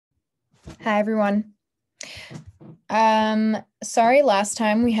Hi, everyone. Sorry, last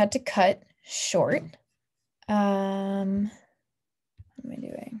time we had to cut short. What am I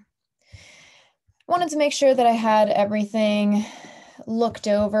doing? I wanted to make sure that I had everything looked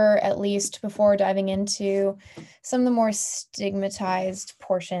over at least before diving into some of the more stigmatized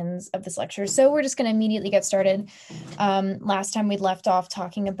portions of this lecture. So we're just going to immediately get started. Last time we'd left off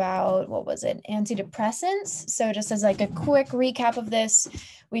talking about, what was it, antidepressants. So just as like a quick recap of this,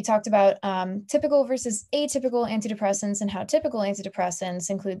 we talked about typical versus atypical antidepressants and how typical antidepressants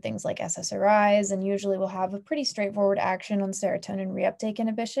include things like SSRIs and usually will have a pretty straightforward action on serotonin reuptake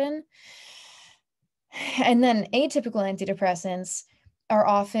inhibition. And then atypical antidepressants are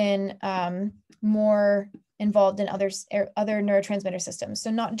often more involved in other neurotransmitter systems.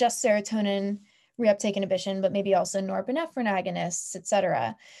 So not just serotonin reuptake inhibition, but maybe also norepinephrine agonists, et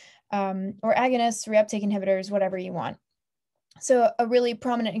cetera, or agonists, reuptake inhibitors, whatever you want. So a really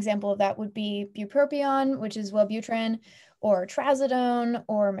prominent example of that would be bupropion, which is Wellbutrin, or trazodone,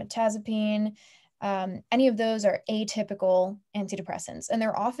 or mirtazapine. Any of those are atypical antidepressants, and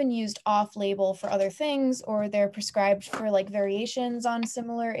they're often used off-label for other things, or they're prescribed for like variations on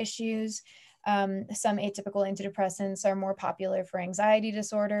similar issues. Some atypical antidepressants are more popular for anxiety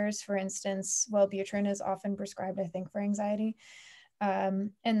disorders. For instance, Wellbutrin is often prescribed, I think, for anxiety.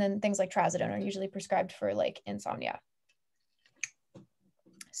 And then things like trazodone are usually prescribed for like insomnia.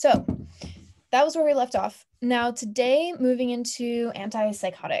 So that was where we left off. Now today, moving into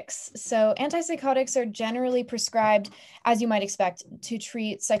antipsychotics. So antipsychotics are generally prescribed, as you might expect, to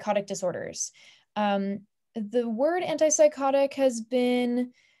treat psychotic disorders. The word antipsychotic has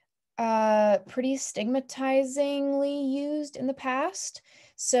been pretty stigmatizingly used in the past.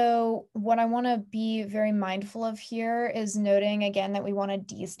 So what I want to be very mindful of here is noting again that we want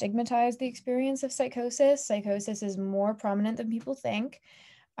to destigmatize the experience of psychosis. Psychosis is more prominent than people think.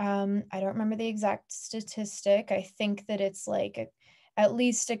 I don't remember the exact statistic. I think that it's like at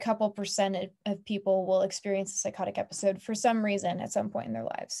least a couple percent of people will experience a psychotic episode for some reason at some point in their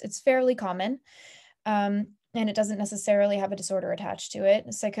lives. It's fairly common, and it doesn't necessarily have a disorder attached to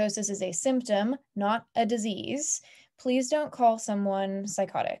it. Psychosis is a symptom, not a disease. Please don't call someone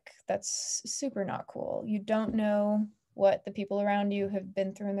psychotic. That's super not cool. You don't know what the people around you have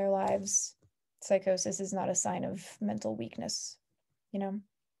been through in their lives. Psychosis is not a sign of mental weakness, you know?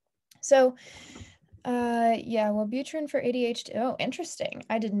 So, yeah, Wellbutrin for ADHD. Oh, interesting.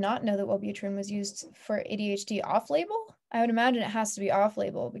 I did not know that Wellbutrin was used for ADHD off-label. I would imagine it has to be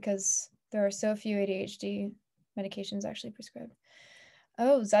off-label because there are so few ADHD medications actually prescribed.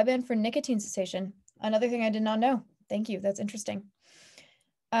 Oh, Zyban for nicotine cessation. Another thing I did not know. Thank you. That's interesting.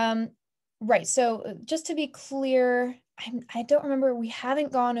 Right. So just to be clear, I don't remember. We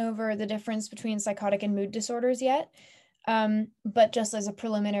haven't gone over the difference between psychotic and mood disorders yet. But just as a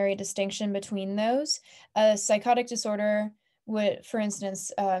preliminary distinction between those, a psychotic disorder would, for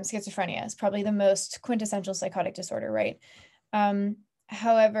instance, schizophrenia is probably the most quintessential psychotic disorder, right?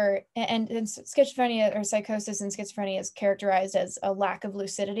 However, and schizophrenia or psychosis in schizophrenia is characterized as a lack of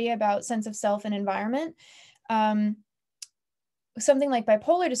lucidity about sense of self and environment. Something like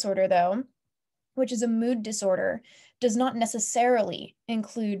bipolar disorder, though, which is a mood disorder, does not necessarily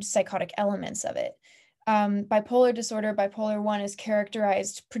include psychotic elements of it. Bipolar disorder, bipolar 1, is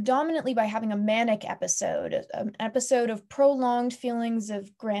characterized predominantly by having a manic episode, an episode of prolonged feelings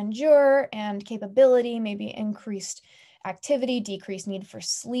of grandeur and capability, maybe increased activity, decreased need for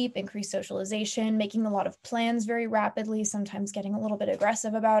sleep, increased socialization, making a lot of plans very rapidly, sometimes getting a little bit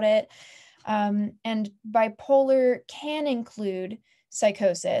aggressive about it. And bipolar can include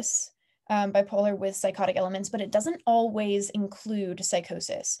psychosis, bipolar with psychotic elements, but it doesn't always include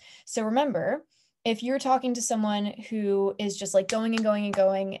psychosis. So remember, if you're talking to someone who is just like going and going and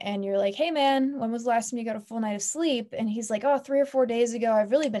going, and you're like, hey man, when was the last time you got a full night of sleep? And he's like, oh, 3 or 4 days ago,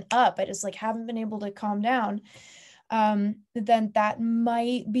 I've really been up. I just like haven't been able to calm down. Then that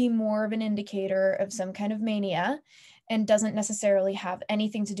might be more of an indicator of some kind of mania and doesn't necessarily have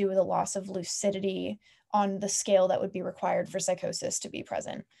anything to do with a loss of lucidity on the scale that would be required for psychosis to be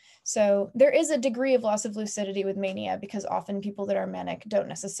present. So there is a degree of loss of lucidity with mania because often people that are manic don't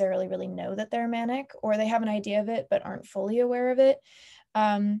necessarily really know that they're manic, or they have an idea of it but aren't fully aware of it.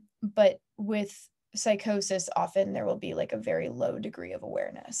 But with psychosis, often there will be like a very low degree of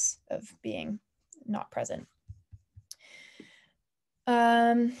awareness of being not present.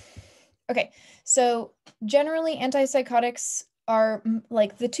 Okay, so generally antipsychotics are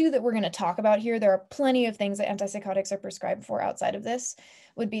like the two that we're going to talk about here. There are plenty of things that antipsychotics are prescribed for outside of this,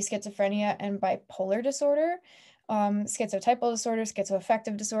 would be schizophrenia and bipolar disorder. schizotypal disorder,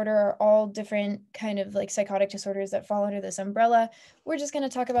 schizoaffective disorder are all different kind of like psychotic disorders that fall under this umbrella. We're just going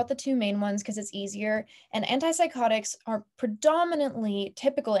to talk about the two main ones because it's easier. And antipsychotics are predominantly,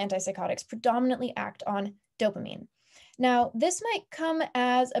 typical antipsychotics predominantly act on dopamine. Now, this might come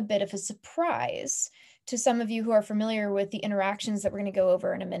as a bit of a surprise to some of you who are familiar with the interactions that we're going to go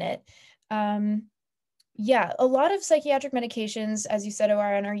over in a minute. Yeah, a lot of psychiatric medications, as you said,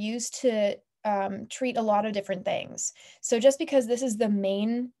 ORN, are used to treat a lot of different things. So just because this is the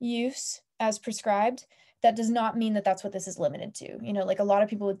main use as prescribed, that does not mean that that's what this is limited to. You know, like a lot of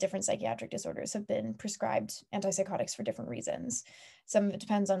people with different psychiatric disorders have been prescribed antipsychotics for different reasons. Some of it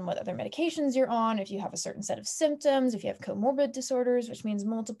depends on what other medications you're on, if you have a certain set of symptoms, if you have comorbid disorders, which means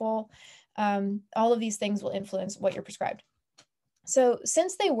multiple. All of these things will influence what you're prescribed. So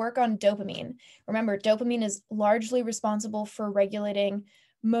since they work on dopamine, remember, dopamine is largely responsible for regulating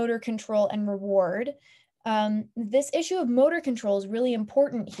motor control and reward. This issue of motor control is really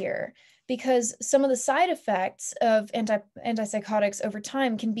important here because some of the side effects of antipsychotics over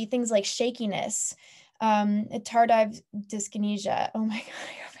time can be things like shakiness, tardive dyskinesia. Oh my God,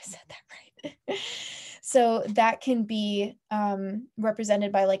 I hope I said that right. So that can be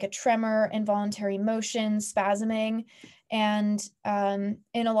represented by like a tremor, involuntary motion, spasming, and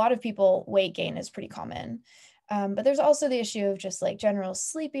in a lot of people, weight gain is pretty common. But there's also the issue of just like general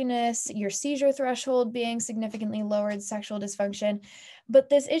sleepiness, your seizure threshold being significantly lowered, sexual dysfunction. But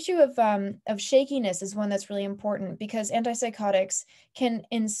this issue of shakiness is one that's really important because antipsychotics can,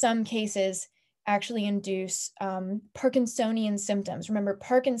 in some cases, actually induce Parkinsonian symptoms. Remember,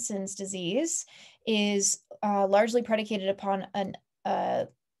 Parkinson's disease is largely predicated upon an,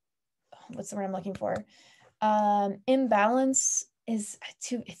 what's the word I'm looking for? Imbalance is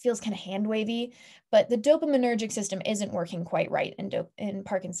too, it feels kind of hand wavy, but the dopaminergic system isn't working quite right in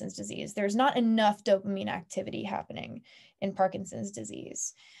Parkinson's disease. There's not enough dopamine activity happening in Parkinson's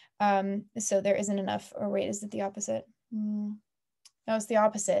disease. So there isn't enough, or wait, is it the opposite? No, it's the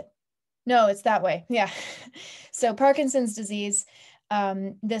opposite. No, it's that way. Yeah. So Parkinson's disease,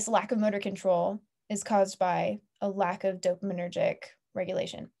 this lack of motor control is caused by a lack of dopaminergic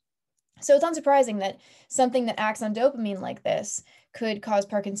regulation. So it's unsurprising that something that acts on dopamine like this could cause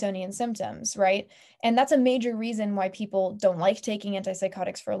Parkinsonian symptoms, right? And that's a major reason why people don't like taking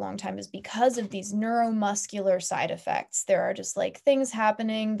antipsychotics for a long time, is because of these neuromuscular side effects. There are just like things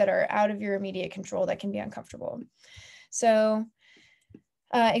happening that are out of your immediate control that can be uncomfortable. So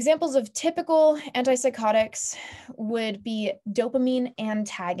examples of typical antipsychotics would be dopamine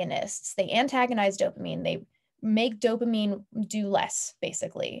antagonists. They antagonize dopamine. They make dopamine do less,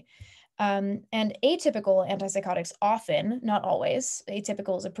 basically. And atypical antipsychotics often, not always,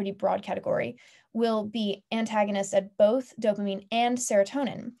 atypical is a pretty broad category, will be antagonists at both dopamine and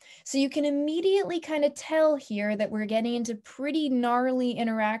serotonin. So you can immediately kind of tell here that we're getting into pretty gnarly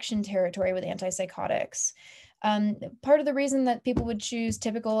interaction territory with antipsychotics. Part of the reason that people would choose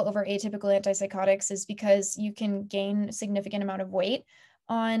typical over atypical antipsychotics is because you can gain a significant amount of weight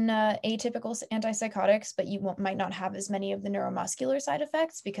on atypical antipsychotics, but you might not have as many of the neuromuscular side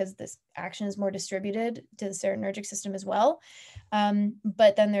effects because this action is more distributed to the serotonergic system as well.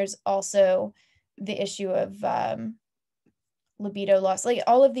 But then there's also the issue of libido loss. Like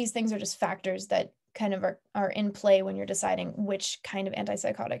all of these things are just factors that kind of are in play when you're deciding which kind of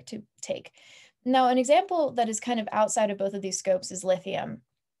antipsychotic to take. Now, an example that is kind of outside of both of these scopes is lithium.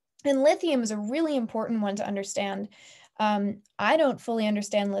 And lithium is a really important one to understand. I don't fully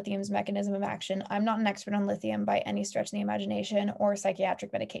understand lithium's mechanism of action. I'm not an expert on lithium by any stretch of the imagination or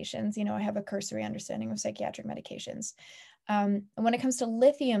psychiatric medications. You know, I have a cursory understanding of psychiatric medications. And when it comes to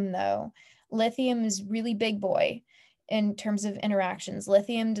lithium, though, lithium is really big boy in terms of interactions.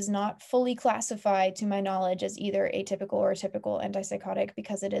 Lithium does not fully classify, to my knowledge, as either atypical or typical antipsychotic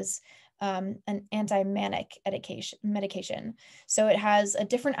because it is an anti-manic medication. So it has a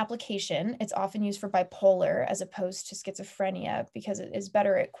different application. It's often used for bipolar as opposed to schizophrenia because it is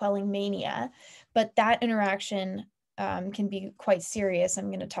better at quelling mania. But that interaction can be quite serious. I'm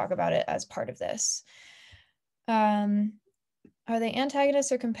going to talk about it as part of this. Are they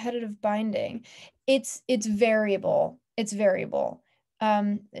antagonists or competitive binding? It's variable. It's variable.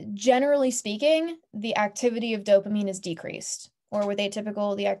 Generally speaking, the activity of dopamine is decreased, or with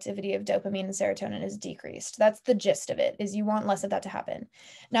atypical, the activity of dopamine and serotonin is decreased. That's the gist of it, is you want less of that to happen.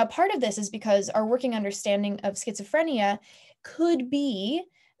 Now, part of this is because our working understanding of schizophrenia could be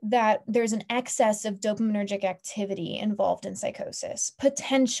that there's an excess of dopaminergic activity involved in psychosis,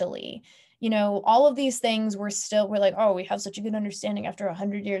 potentially. You know, all of these things we're like, oh, we have such a good understanding after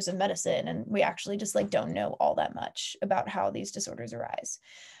 100 years of medicine, and we actually just like don't know all that much about how these disorders arise.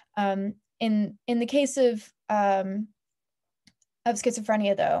 In the case of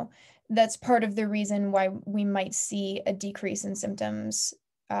schizophrenia, though, that's part of the reason why we might see a decrease in symptoms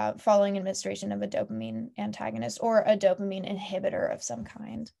following administration of a dopamine antagonist or a dopamine inhibitor of some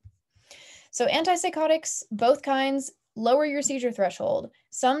kind. So antipsychotics, both kinds, lower your seizure threshold,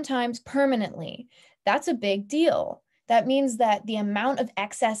 sometimes permanently. That's a big deal. That means that the amount of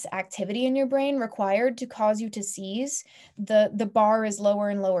excess activity in your brain required to cause you to seize, the bar is lower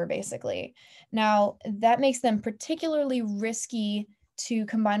and lower, basically. Now, that makes them particularly risky to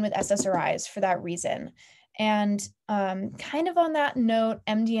combine with SSRIs for that reason. And kind of on that note,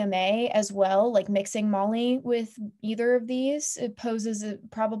 MDMA as well, like mixing Molly with either of these, it poses a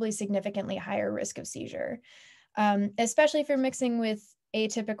probably significantly higher risk of seizure, especially if you're mixing with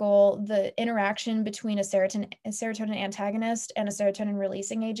atypical. The interaction between a serotonin antagonist and a serotonin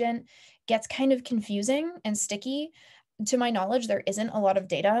releasing agent gets kind of confusing and sticky. To my knowledge, there isn't a lot of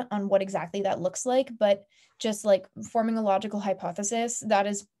data on what exactly that looks like, but just like forming a logical hypothesis, that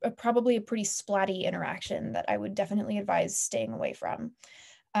is probably a pretty splatty interaction that I would definitely advise staying away from.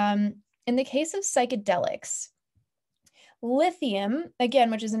 In the case of psychedelics, lithium, again,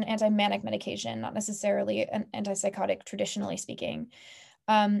 which is an anti-manic medication, not necessarily an antipsychotic, traditionally speaking,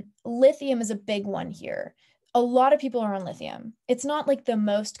 lithium is a big one here. A lot of people are on lithium. It's not like the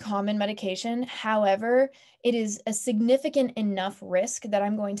most common medication. However, it is a significant enough risk that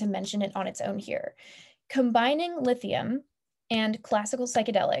I'm going to mention it on its own here. Combining lithium and classical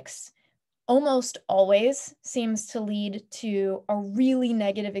psychedelics almost always seems to lead to a really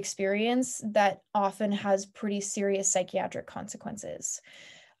negative experience that often has pretty serious psychiatric consequences.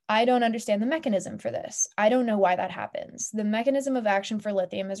 I don't understand the mechanism for this. I don't know why that happens. The mechanism of action for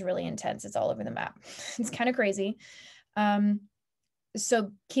lithium is really intense. It's all over the map. It's kind of crazy.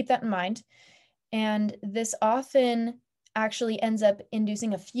 So keep that in mind. And this often actually ends up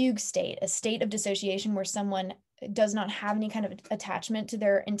inducing a fugue state, a state of dissociation where someone does not have any kind of attachment to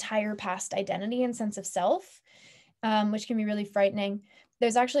their entire past identity and sense of self, which can be really frightening.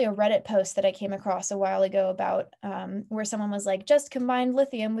 There's actually a Reddit post that I came across a while ago about where someone was like, just combined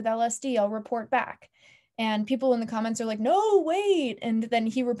lithium with LSD, I'll report back. And people in the comments are like, no, wait. And then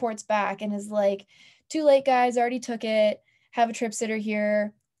he reports back and is like, too late, guys, already took it. Have a trip sitter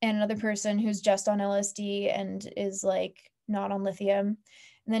here and another person who's just on LSD and is like not on lithium.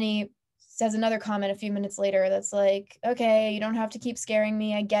 And then he says another comment a few minutes later that's like, okay, you don't have to keep scaring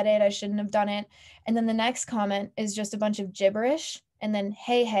me. I get it. I shouldn't have done it. And then the next comment is just a bunch of gibberish. And then,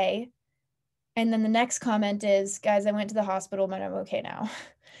 hey. And then the next comment is, guys, I went to the hospital, but I'm okay now.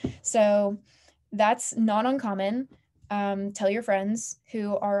 So that's not uncommon. Tell your friends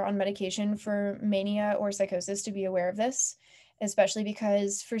who are on medication for mania or psychosis to be aware of this, especially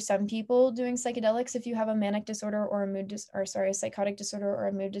because for some people doing psychedelics, if you have a manic disorder or a psychotic disorder or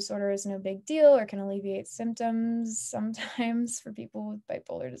a mood disorder, is no big deal or can alleviate symptoms. Sometimes for people with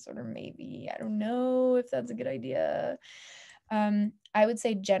bipolar disorder, maybe. I don't know if that's a good idea. I would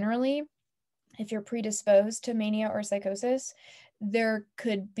say generally, if you're predisposed to mania or psychosis, there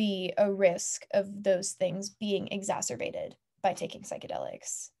could be a risk of those things being exacerbated by taking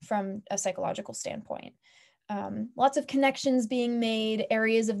psychedelics from a psychological standpoint. Lots of connections being made,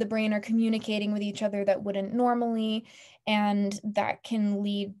 areas of the brain are communicating with each other that wouldn't normally, and that can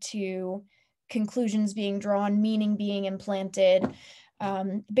lead to conclusions being drawn, meaning being implanted.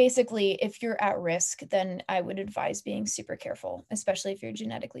 Basically, if you're at risk, then I would advise being super careful, especially if you're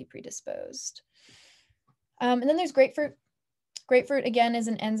genetically predisposed. And then there's grapefruit. Grapefruit, again, is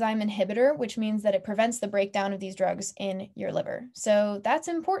an enzyme inhibitor, which means that it prevents the breakdown of these drugs in your liver. So that's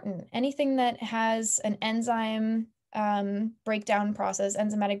important. Anything that has an enzyme breakdown process,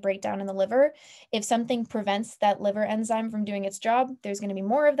 enzymatic breakdown in the liver, if something prevents that liver enzyme from doing its job, there's going to be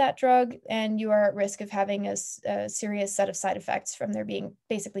more of that drug, and you are at risk of having a serious set of side effects from there being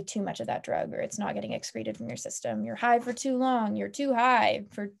basically too much of that drug, or it's not getting excreted from your system. You're high for too long. You're too high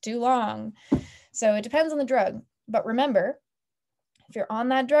for too long. So it depends on the drug. But remember, if you're on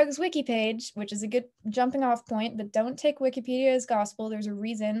that drugs wiki page, which is a good jumping off point, but don't take Wikipedia as gospel. There's a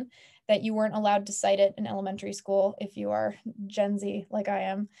reason that you weren't allowed to cite it in elementary school if you are Gen Z like I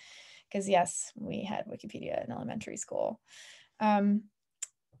am. Because yes, we had Wikipedia in elementary school.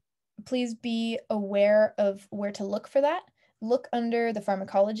 Please be aware of where to look for that. Look under the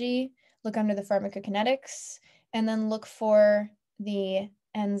pharmacology, look under the pharmacokinetics, and then look for the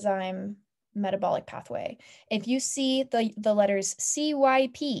enzyme metabolic pathway. If you see the letters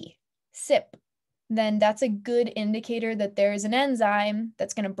CYP, CYP, then that's a good indicator that there is an enzyme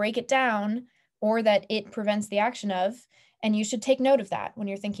that's going to break it down or that it prevents the action of. And you should take note of that when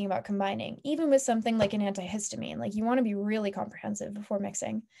you're thinking about combining, even with something like an antihistamine. Like, you want to be really comprehensive before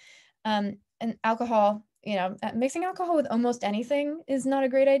mixing. And alcohol, mixing alcohol with almost anything is not a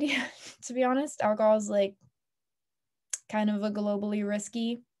great idea, to be honest. Alcohol is like kind of a globally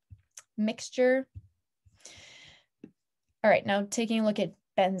risky mixture. All right, now taking a look at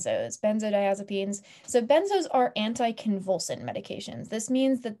benzodiazepines. So benzos are anticonvulsant medications. This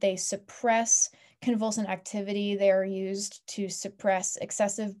means that they suppress convulsant activity. They are used to suppress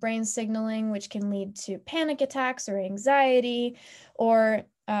excessive brain signaling, which can lead to panic attacks or anxiety or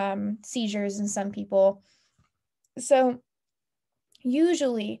seizures in some people. So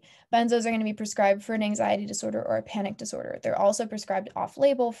usually, benzos are going to be prescribed for an anxiety disorder or a panic disorder. They're also prescribed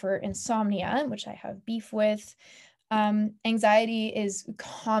off-label for insomnia, which I have beef with. Anxiety is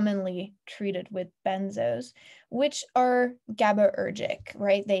commonly treated with benzos, which are GABAergic,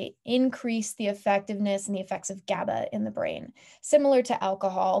 right? They increase the effectiveness and the effects of GABA in the brain, similar to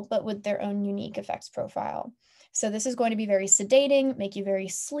alcohol, but with their own unique effects profile. So this is going to be very sedating, make you very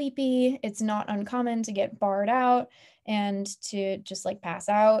sleepy. It's not uncommon to get barred out and to just like pass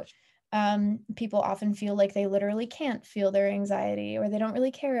out. People often feel like they literally can't feel their anxiety or they don't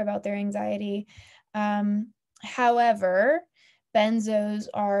really care about their anxiety. However, benzos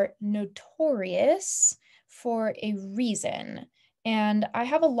are notorious for a reason. And I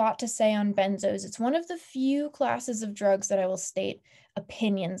have a lot to say on benzos. It's one of the few classes of drugs that I will state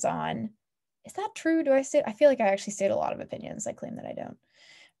opinions on. Is that true? I feel like I actually state a lot of opinions. I claim that I don't.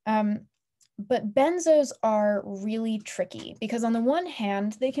 But benzos are really tricky because on the one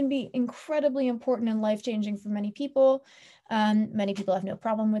hand, they can be incredibly important and life-changing for many people. Many people have no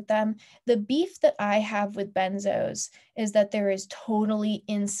problem with them. The beef that I have with benzos is that there is totally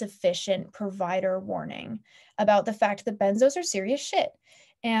insufficient provider warning about the fact that benzos are serious shit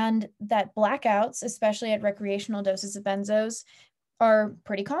and that blackouts, especially at recreational doses of benzos, are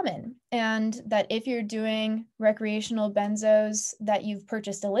pretty common, and that if you're doing recreational benzos that you've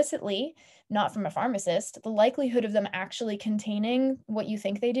purchased illicitly, not from a pharmacist, the likelihood of them actually containing what you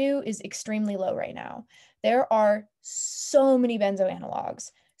think they do is extremely low right now. There are so many benzo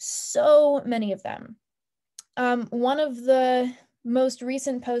analogs, so many of them. One of the most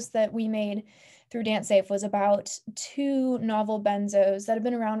recent posts that we made through DanceSafe was about two novel benzos that have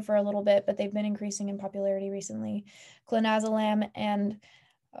been around for a little bit, but they've been increasing in popularity recently. Clonazepam and,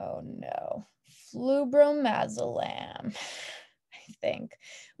 oh no, flubromazolam, I think,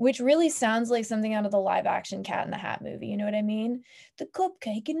 which really sounds like something out of the live action Cat in the Hat movie. You know what I mean? The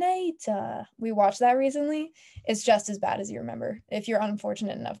Cupcakeinator. We watched that recently. It's just as bad as you remember. If you're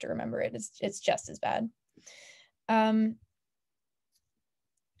unfortunate enough to remember it, it's just as bad.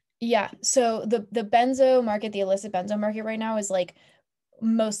 Yeah, so the benzo market, the illicit benzo market right now is like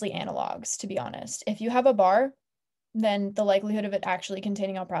mostly analogs, to be honest. If you have a bar, then the likelihood of it actually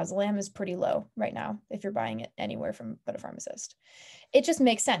containing alprazolam is pretty low right now if you're buying it anywhere from but a pharmacist. It just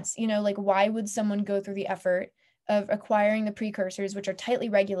makes sense, like why would someone go through the effort of acquiring the precursors, which are tightly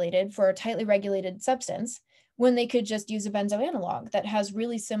regulated for a tightly regulated substance, when they could just use a benzo analog that has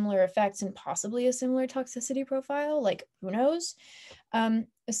really similar effects and possibly a similar toxicity profile? Like, who knows?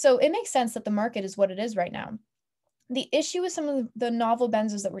 So it makes sense that the market is what it is right now. The issue with some of the novel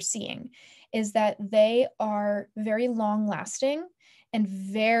benzos that we're seeing is that they are very long lasting and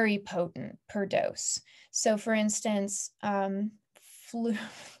very potent per dose. So for instance,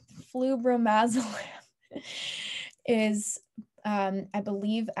 flubromazolam is, I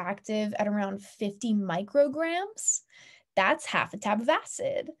believe, active at around 50 micrograms. That's half a tab of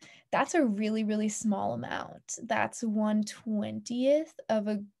acid. That's a really, really small amount. That's 1/20th of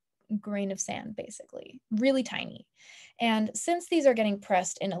a grain of sand, basically, really tiny. And since these are getting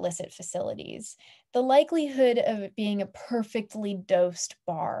pressed in illicit facilities, the likelihood of it being a perfectly dosed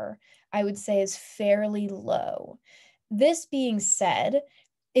bar, I would say, is fairly low. This being said,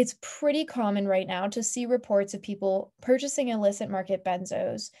 it's pretty common right now to see reports of people purchasing illicit market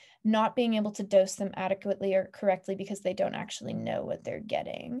benzos, not being able to dose them adequately or correctly because they don't actually know what they're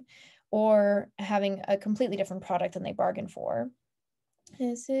getting, or having a completely different product than they bargained for.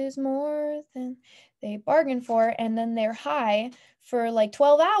 This is more than they bargained for, and then they're high for like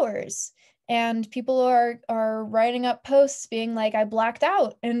 12 hours. And people are writing up posts being like, I blacked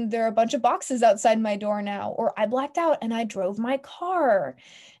out and there are a bunch of boxes outside my door now, or I blacked out and I drove my car.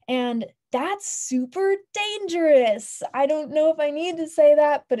 And that's super dangerous. I don't know if I need to say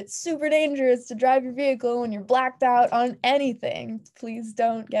that, but it's super dangerous to drive your vehicle when you're blacked out on anything. Please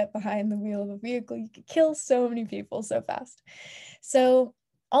don't get behind the wheel of a vehicle. You could kill so many people so fast. So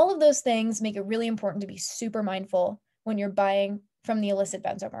all of those things make it really important to be super mindful when you're buying from the illicit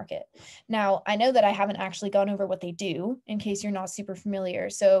benzo market. Now, I know that I haven't actually gone over what they do in case you're not super familiar.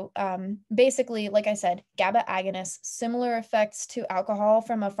 So basically, like I said, GABA agonists, similar effects to alcohol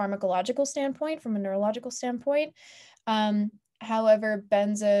from a pharmacological standpoint, from a neurological standpoint. However,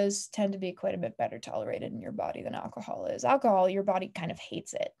 benzos tend to be quite a bit better tolerated in your body than alcohol is. Alcohol, your body kind of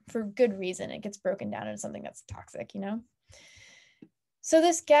hates it for good reason. It gets broken down into something that's toxic, you know? So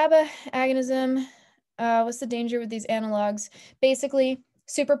this GABA agonism, what's the danger with these analogs? Basically,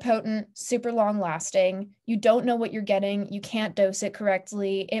 super potent, super long lasting. You don't know what you're getting. You can't dose it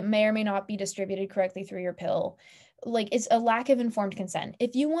correctly. It may or may not be distributed correctly through your pill. Like, it's a lack of informed consent.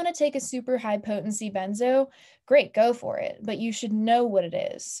 If you want to take a super high potency benzo, great, go for it. But you should know what it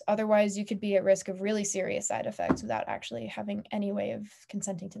is. Otherwise, you could be at risk of really serious side effects without actually having any way of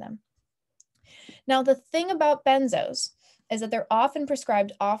consenting to them. Now, the thing about benzos is that they're often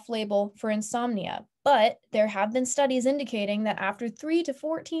prescribed off-label for insomnia, but there have been studies indicating that after 3 to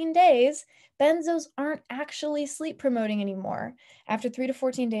 14 days, benzos aren't actually sleep promoting anymore after 3 to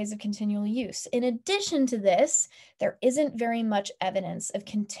 14 days of continual use. In addition to this, there isn't very much evidence of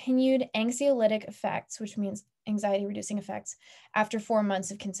continued anxiolytic effects, which means anxiety reducing effects, after 4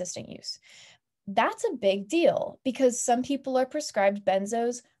 months of consistent use. That's a big deal because some people are prescribed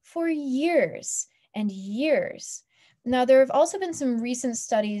benzos for years and years. Now, there have also been some recent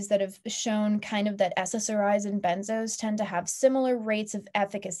studies that have shown kind of that SSRIs and benzos tend to have similar rates of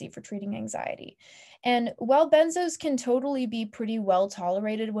efficacy for treating anxiety. And while benzos can totally be pretty well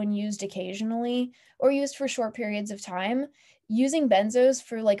tolerated when used occasionally or used for short periods of time, using benzos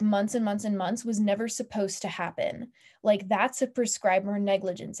for like months and months and months was never supposed to happen. Like, that's a prescriber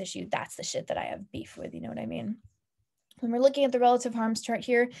negligence issue. That's the shit that I have beef with, you know what I mean? When we're looking at the relative harms chart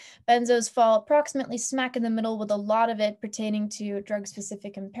here, benzos fall approximately smack in the middle, with a lot of it pertaining to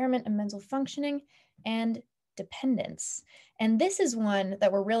drug-specific impairment and mental functioning and dependence. And this is one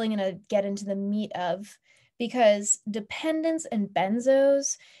that we're really going to get into the meat of, because dependence and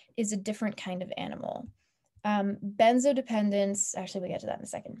benzos is a different kind of animal. Benzodependence, actually, we'll get to that in a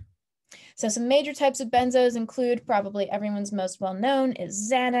second. So some major types of benzos include, probably everyone's most well-known, is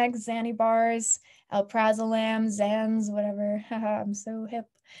Xanax, Xanibars, alprazolam, Xans, whatever. I'm so hip.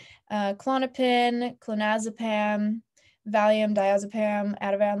 Klonopin, clonazepam, Valium, diazepam,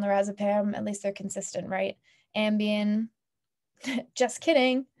 Ativan, lorazepam. At least they're consistent, right? Ambien. Just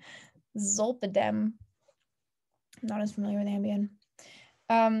kidding. Zolpidem. I'm not as familiar with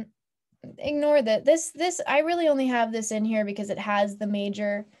Ambien. Ignore that. This I really only have this in here because it has the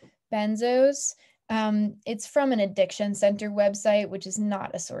major benzos. It's from an addiction center website, which is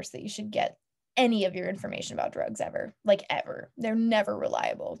not a source that you should get any of your information about drugs ever, like ever. They're never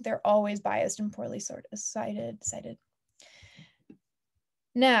reliable. They're always biased and poorly cited.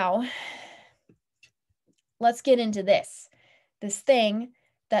 Now, let's get into this thing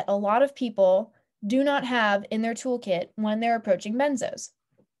that a lot of people do not have in their toolkit when they're approaching benzos.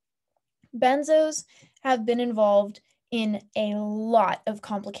 Benzos have been involved in a lot of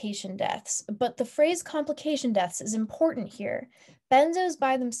complication deaths, but the phrase complication deaths is important here. Benzos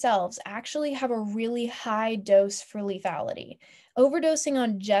by themselves actually have a really high dose for lethality. Overdosing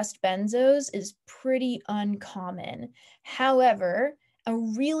on just benzos is pretty uncommon. However, a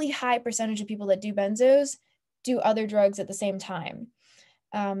really high percentage of people that do benzos do other drugs at the same time.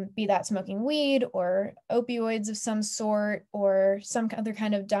 Be that smoking weed or opioids of some sort or some other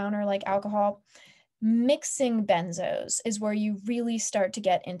kind of downer like alcohol. Mixing benzos is where you really start to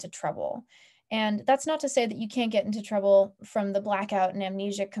get into trouble. And that's not to say that you can't get into trouble from the blackout and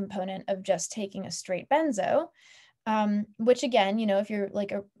amnesia component of just taking a straight benzo, which again, you know, if you're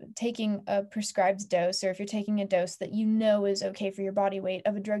like taking a prescribed dose, or if you're taking a dose that you know is okay for your body weight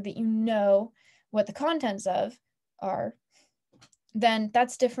of a drug that you know what the contents of are, then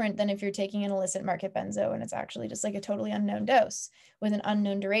that's different than if you're taking an illicit market benzo and it's actually just like a totally unknown dose with an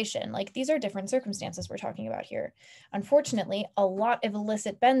unknown duration. Like, these are different circumstances we're talking about here. Unfortunately, a lot of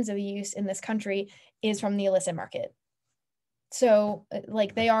illicit benzo use in this country is from the illicit market. So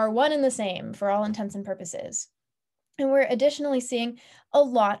like, they are one and the same for all intents and purposes. And we're additionally seeing a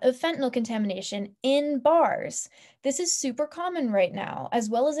lot of fentanyl contamination in bars. This is super common right now, as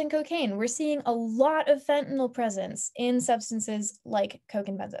well as in cocaine. We're seeing a lot of fentanyl presence in substances like coke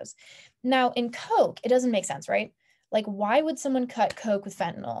and benzos. Now, in coke, it doesn't make sense, right? Like, why would someone cut coke with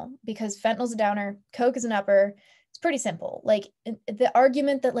fentanyl? Because fentanyl's a downer, coke is an upper. It's pretty simple. Like, the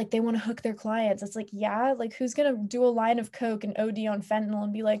argument that like they want to hook their clients, it's like, yeah, like, who's gonna do a line of coke and OD on fentanyl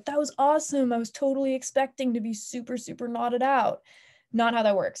and be like, that was awesome, I was totally expecting to be super, super knotted out. Not how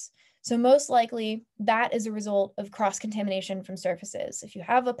that works. So most likely that is a result of cross-contamination from surfaces. If you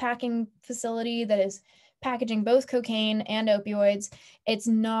have a packing facility that is packaging both cocaine and opioids, it's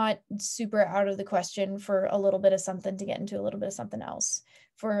not super out of the question for a little bit of something to get into a little bit of something else,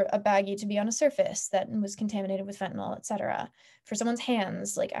 for a baggie to be on a surface that was contaminated with fentanyl, etc. For someone's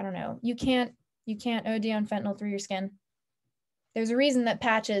hands, like, I don't know, you can't OD on fentanyl through your skin. There's a reason that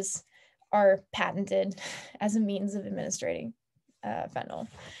patches are patented as a means of administrating fentanyl.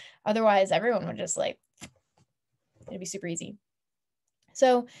 Otherwise, everyone would just like, it'd be super easy.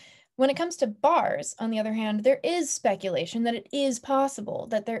 So when it comes to bars, on the other hand, there is speculation that it is possible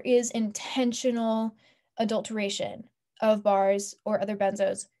that there is intentional adulteration of bars or other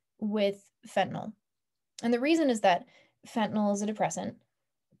benzos with fentanyl. And the reason is that fentanyl is a depressant.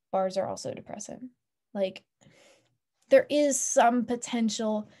 Bars are also a depressant. Like, there is some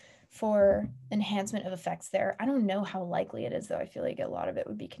potential for enhancement of effects there. I don't know how likely it is, though. I feel like a lot of it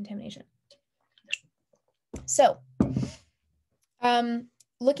would be contamination. So,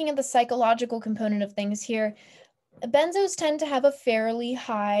 looking at the psychological component of things here, benzos tend to have a fairly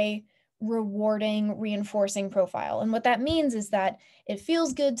high rewarding, reinforcing profile. And what that means is that it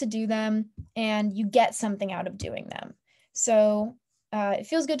feels good to do them and you get something out of doing them. So it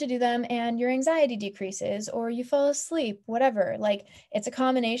feels good to do them and your anxiety decreases or you fall asleep, whatever. Like, it's a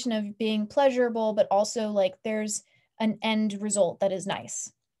combination of being pleasurable, but also like there's an end result that is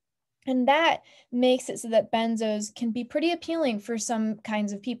nice. And that makes it so that benzos can be pretty appealing for some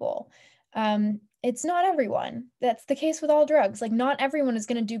kinds of people. It's not everyone. That's the case with all drugs. Like, not everyone is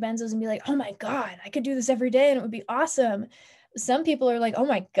going to do benzos and be like, oh my God, I could do this every day and it would be awesome. Some people are like, oh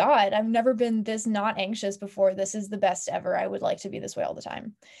my God, I've never been this not anxious before. This is the best ever. I would like to be this way all the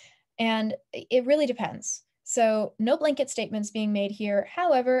time. And it really depends. So no blanket statements being made here.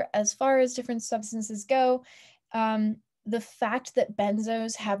 However, as far as different substances go, the fact that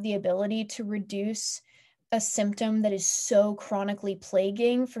benzos have the ability to reduce a symptom that is so chronically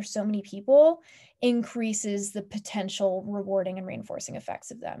plaguing for so many people increases the potential rewarding and reinforcing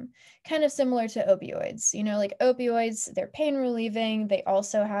effects of them. Kind of similar to opioids. You know, like opioids, they're pain relieving. They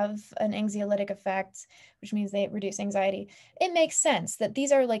also have an anxiolytic effect, which means they reduce anxiety. It makes sense that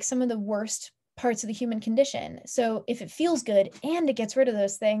these are like some of the worst parts of the human condition. So if it feels good and it gets rid of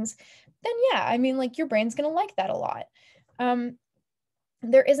those things, then yeah, I mean, like, your brain's going to like that a lot.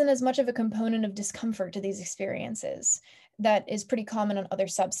 There isn't as much of a component of discomfort to these experiences that is pretty common on other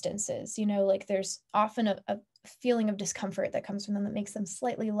substances. You know, like, there's often a feeling of discomfort that comes from them that makes them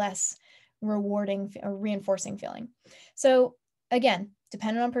slightly less rewarding or reinforcing feeling. So again,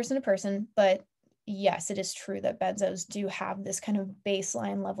 dependent on person to person, but yes, it is true that benzos do have this kind of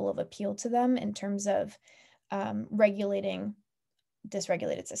baseline level of appeal to them in terms of regulating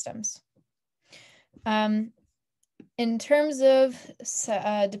dysregulated systems. In terms of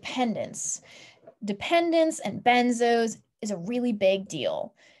dependence and benzos is a really big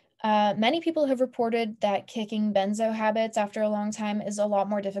deal. Many people have reported that kicking benzo habits after a long time is a lot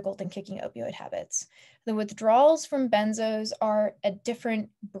more difficult than kicking opioid habits. The withdrawals from benzos are a different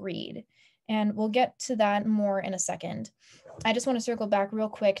breed, and we'll get to that more in a second. I just want to circle back real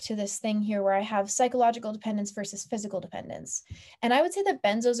quick to this thing here where I have psychological dependence versus physical dependence. And I would say that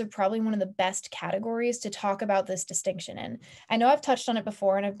benzos are probably one of the best categories to talk about this distinction in. I know I've touched on it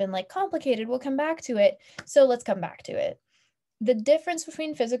before and I've been like, complicated, we'll come back to it. So let's come back to it. The difference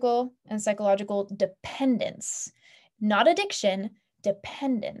between physical and psychological dependence, not addiction,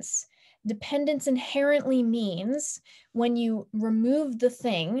 dependence. Dependence inherently means when you remove the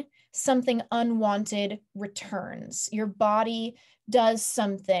thing, something unwanted returns. Your body does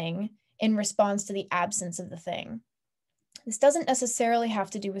something in response to the absence of the thing. This doesn't necessarily have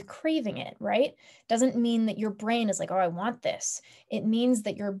to do with craving it, right? Doesn't mean that your brain is like, oh, I want this. It means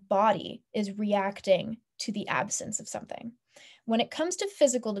that your body is reacting to the absence of something. When it comes to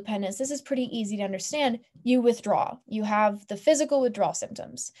physical dependence, this is pretty easy to understand. You withdraw. You have the physical withdrawal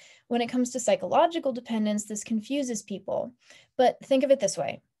symptoms. When it comes to psychological dependence, this confuses people. But think of it this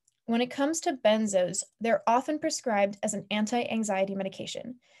way. When it comes to benzos, they're often prescribed as an anti-anxiety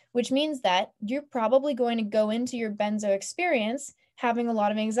medication, which means that you're probably going to go into your benzo experience having a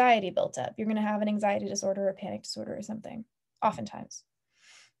lot of anxiety built up. You're going to have an anxiety disorder or a panic disorder or something, oftentimes.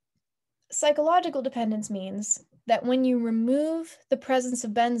 Psychological dependence means that when you remove the presence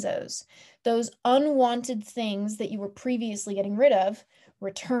of benzos, those unwanted things that you were previously getting rid of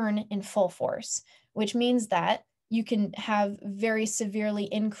return in full force, which means that you can have very severely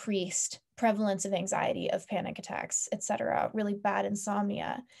increased prevalence of anxiety, of panic attacks, etc., really bad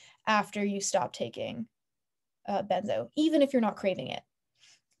insomnia after you stop taking benzo, even if you're not craving it.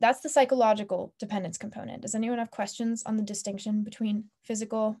 That's the psychological dependence component. Does anyone have questions on the distinction between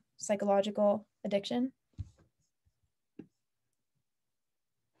physical, psychological addiction?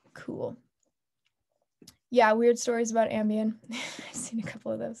 Cool. Yeah, weird stories about Ambien. I've seen a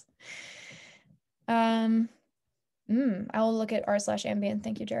couple of those. I will look at r/Ambien.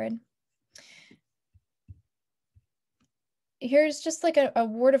 Thank you, Jared. Here's just like a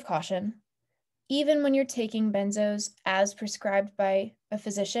word of caution. Even when you're taking benzos as prescribed by a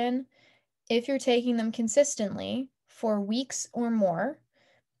physician, if you're taking them consistently for weeks or more,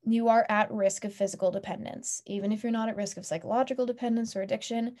 you are at risk of physical dependence. Even if you're not at risk of psychological dependence or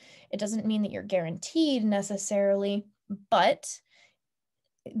addiction, it doesn't mean that you're guaranteed necessarily, but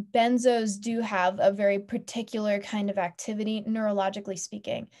benzos do have a very particular kind of activity, neurologically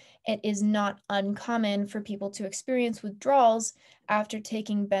speaking. It is not uncommon for people to experience withdrawals after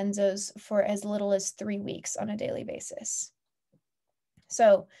taking benzos for as little as 3 weeks on a daily basis.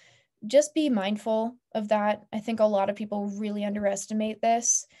 So just be mindful of that. I think a lot of people really underestimate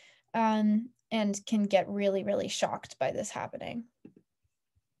this and can get really, really shocked by this happening.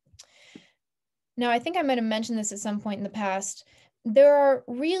 Now, I think I might have mentioned this at some point in the past. There are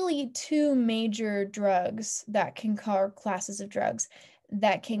really two major drugs that can cause classes of drugs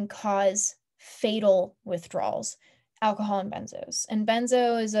that can cause fatal withdrawals: alcohol and benzos. And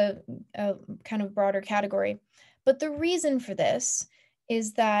benzo is a kind of broader category. But the reason for this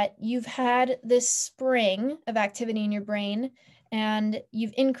is that you've had this spring of activity in your brain and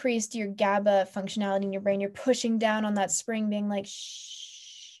you've increased your GABA functionality in your brain. You're pushing down on that spring, being like,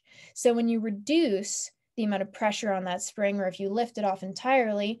 shh. So when you reduce the amount of pressure on that spring, or if you lift it off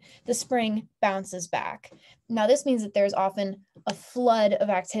entirely, the spring bounces back. Now, this means that there's often a flood of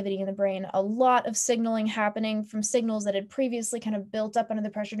activity in the brain, a lot of signaling happening from signals that had previously kind of built up under the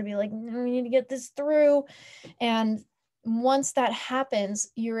pressure to be like, we need to get this through. And once that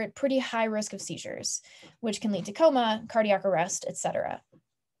happens, you're at pretty high risk of seizures, which can lead to coma, cardiac arrest, etc.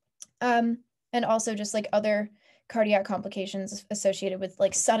 And also just like other cardiac complications associated with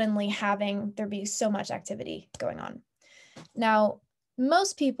like suddenly having there be so much activity going on. Now,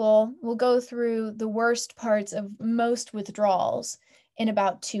 most people will go through the worst parts of most withdrawals in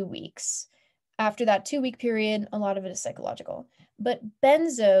about 2 weeks. After that 2-week period, a lot of it is psychological. But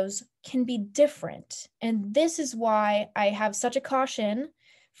benzos can be different. And this is why I have such a caution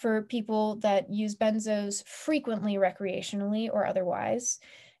for people that use benzos frequently, recreationally or otherwise,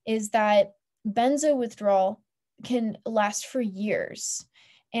 is that benzo withdrawal can last for years.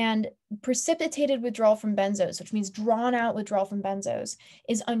 And precipitated withdrawal from benzos, which means drawn out withdrawal from benzos,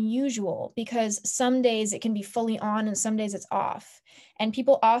 is unusual because some days it can be fully on and some days it's off. And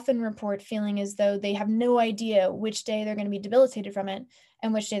people often report feeling as though they have no idea which day they're going to be debilitated from it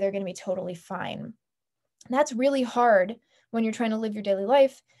and which day they're going to be totally fine. And that's really hard when you're trying to live your daily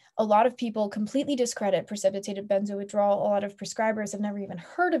life. A lot of people completely discredit precipitated benzo withdrawal. A lot of prescribers have never even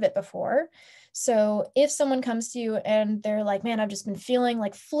heard of it before. So if someone comes to you and they're like, man, I've just been feeling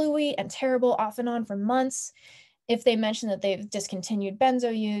like fluey and terrible off and on for months, if they mention that they've discontinued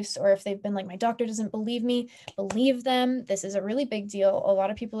benzo use, or if they've been like, my doctor doesn't believe me, believe them. This is a really big deal. A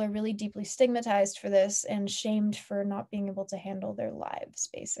lot of people are really deeply stigmatized for this and shamed for not being able to handle their lives,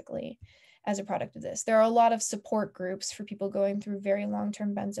 basically, as a product of this. There are a lot of support groups for people going through very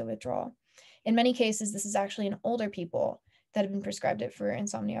long-term benzo withdrawal. In many cases, this is actually in older people that have been prescribed it for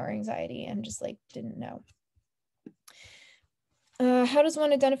insomnia or anxiety and just like didn't know. How does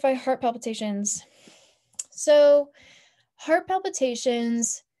one identify heart palpitations? So heart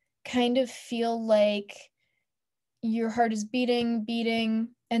palpitations kind of feel like your heart is beating,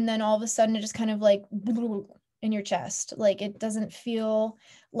 and then all of a sudden it just kind of like in your chest. Like it doesn't feel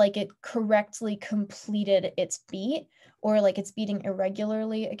like it correctly completed its beat, or like it's beating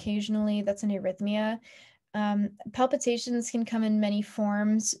irregularly occasionally. That's an arrhythmia. Palpitations can come in many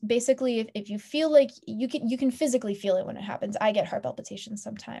forms. Basically, if you feel like you can physically feel it when it happens. I get heart palpitations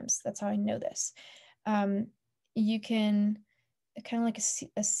sometimes. That's how I know this. You can kind of like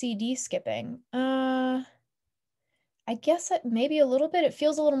a CD skipping. I guess maybe a little bit. It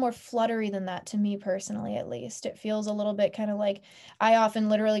feels a little more fluttery than that to me personally, at least. It feels a little bit kind of like I often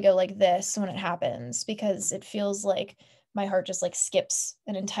literally go like this when it happens because it feels like my heart just like skips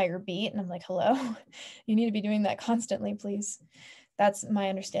an entire beat. And I'm like, hello, you need to be doing that constantly, please. That's my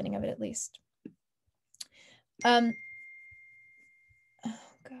understanding of it, at least. Oh,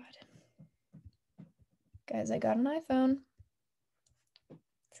 God. Guys, I got an iPhone.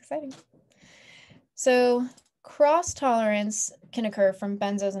 It's exciting. So cross tolerance can occur from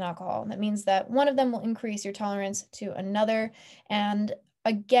benzos and alcohol. That means that one of them will increase your tolerance to another. And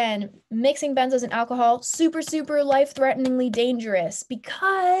again, mixing benzos and alcohol, super, super life-threateningly dangerous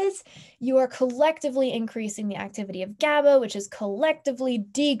because you are collectively increasing the activity of GABA, which is collectively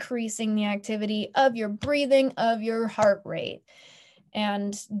decreasing the activity of your breathing, of your heart rate,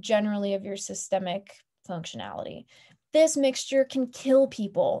 and generally of your systemic functionality. This mixture can kill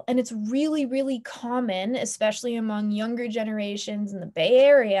people, and it's really, really common, especially among younger generations in the Bay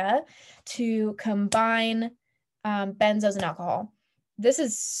Area, to combine benzos and alcohol. This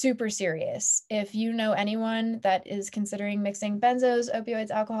is super serious. If you know anyone that is considering mixing benzos, opioids,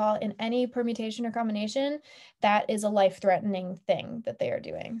 alcohol in any permutation or combination, that is a life-threatening thing that they are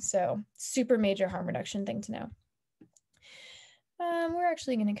doing. So super major harm reduction thing to know. We're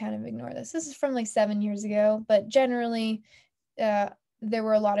actually going to kind of ignore this. This is from like 7 years ago, but generally there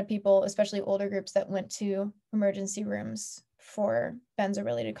were a lot of people, especially older groups, that went to emergency rooms for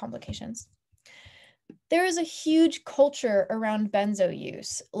benzo-related complications. There is a huge culture around benzo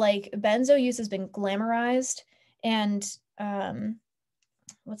use. Like, benzo use has been glamorized and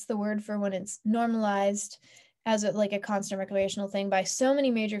what's the word for when it's normalized as like a constant recreational thing by so many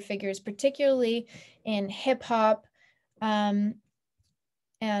major figures, particularly in hip hop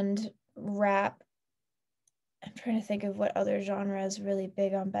and rap. I'm trying to think of what other genre is really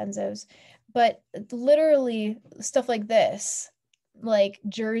big on benzos, but literally stuff like this, like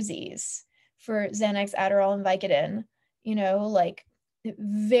jerseys for Xanax, Adderall, and Vicodin, you know, like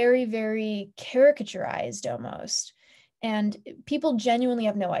very, very caricaturized almost. And people genuinely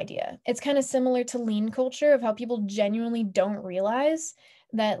have no idea. It's kind of similar to lean culture, of how people genuinely don't realize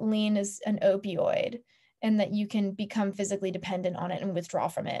that lean is an opioid and that you can become physically dependent on it and withdraw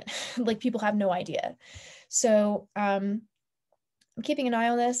from it. Like, people have no idea. So I'm keeping an eye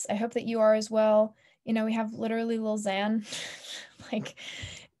on this. I hope that you are as well. You know, we have literally Lil Xan, like,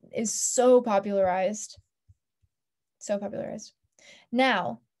 is so popularized. So popularized.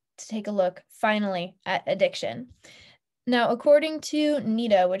 Now, to take a look finally at addiction. Now, according to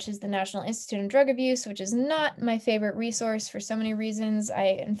NIDA, which is the National Institute on Drug Abuse, which is not my favorite resource for so many reasons,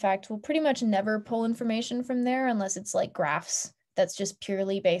 I, in fact, will pretty much never pull information from there unless it's like graphs that's just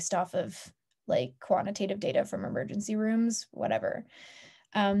purely based off of like quantitative data from emergency rooms, whatever.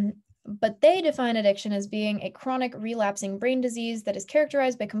 But they define addiction as being a chronic relapsing brain disease that is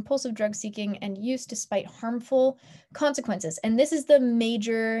characterized by compulsive drug seeking and use despite harmful consequences. And this is the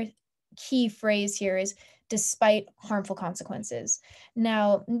major key phrase here, is despite harmful consequences.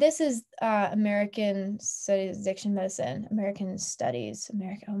 Now, this is American Studies Addiction Medicine,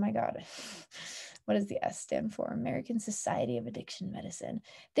 oh my God. What does the S stand for? American Society of Addiction Medicine.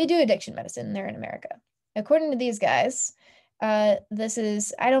 They do addiction medicine, they're in America. According to these guys, this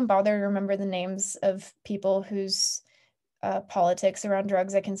is, I don't bother to remember the names of people whose politics around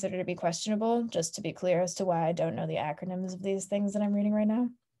drugs I consider to be questionable, just to be clear as to why I don't know the acronyms of these things that I'm reading right now.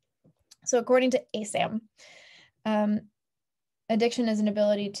 So according to ASAM, addiction is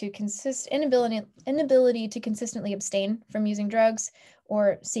inability to consistently abstain from using drugs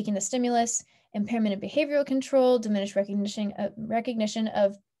or seeking the stimulus, impairment in behavioral control, diminished recognition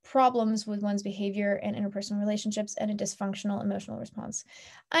of problems with one's behavior and interpersonal relationships, and a dysfunctional emotional response.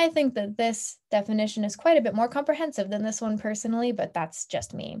 I think that this definition is quite a bit more comprehensive than this one personally, but that's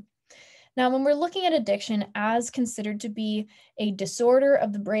just me. Now, when we're looking at addiction as considered to be a disorder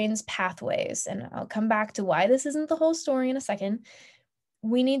of the brain's pathways, and I'll come back to why this isn't the whole story in a second,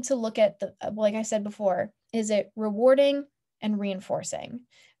 we need to look at the, like I said before, is it rewarding and reinforcing?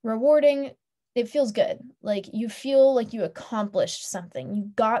 Rewarding, it feels good. Like, you feel like you accomplished something.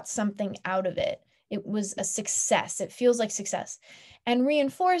 You got something out of it. It was a success. It feels like success. And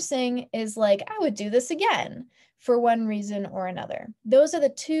reinforcing is like, I would do this again for one reason or another. Those are the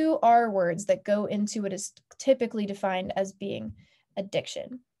two R words that go into what is typically defined as being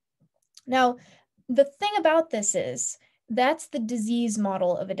addiction. Now, the thing about this is, that's the disease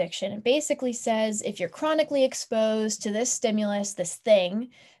model of addiction. It basically says if you're chronically exposed to this stimulus, this thing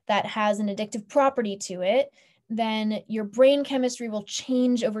that has an addictive property to it, then your brain chemistry will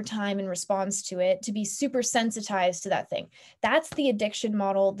change over time in response to it to be super sensitized to that thing. That's the addiction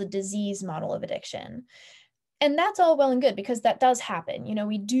model, the disease model of addiction. And that's all well and good, because that does happen. You know,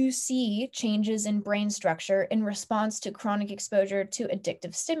 we do see changes in brain structure in response to chronic exposure to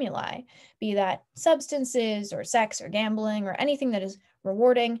addictive stimuli, be that substances or sex or gambling or anything that is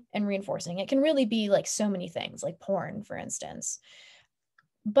rewarding and reinforcing. It can really be like so many things, like porn, for instance.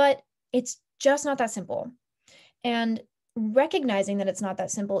 But it's just not that simple. And recognizing that it's not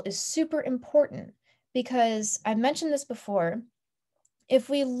that simple is super important, because I've mentioned this before. If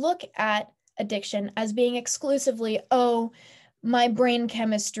we look at addiction as being exclusively, oh, my brain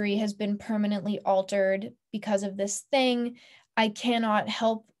chemistry has been permanently altered because of this thing, I cannot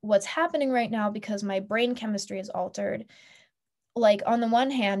help what's happening right now because my brain chemistry is altered. Like, on the one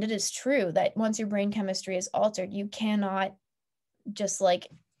hand, it is true that once your brain chemistry is altered, you cannot just like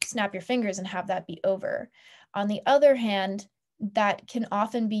snap your fingers and have that be over. On the other hand, that can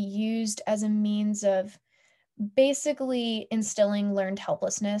often be used as a means of basically instilling learned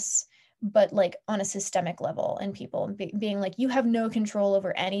helplessness, but like on a systemic level in people, and being like, you have no control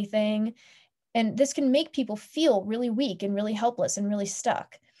over anything. And this can make people feel really weak and really helpless and really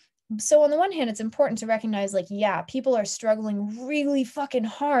stuck. So on the one hand, it's important to recognize, like, yeah, people are struggling really fucking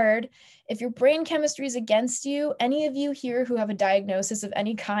hard. If your brain chemistry is against you, any of you here who have a diagnosis of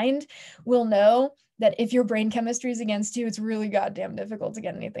any kind will know that if your brain chemistry is against you, it's really goddamn difficult to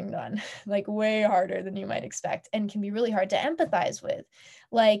get anything done, like way harder than you might expect, and can be really hard to empathize with.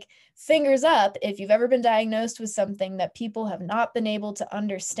 Like, fingers up if you've ever been diagnosed with something that people have not been able to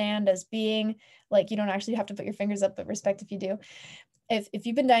understand as being, like, you don't actually have to put your fingers up, but respect if you do. If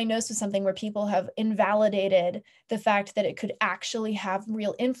you've been diagnosed with something where people have invalidated the fact that it could actually have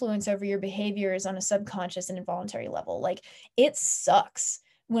real influence over your behaviors on a subconscious and involuntary level, like, it sucks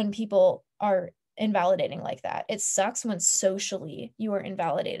when people are invalidating like that. It sucks when socially you are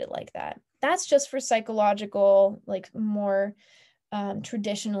invalidated like that. That's just for psychological, like more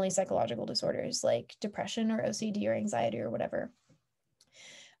traditionally psychological disorders like depression or OCD or anxiety or whatever.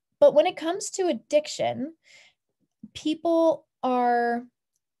 But when it comes to addiction, people are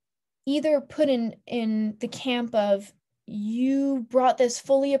either put in the camp of, you brought this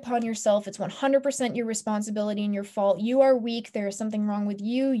fully upon yourself, it's 100% your responsibility and your fault, you are weak, there is something wrong with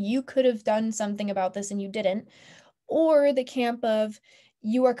you, you could have done something about this and you didn't. Or the camp of,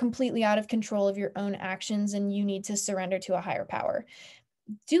 you are completely out of control of your own actions and you need to surrender to a higher power.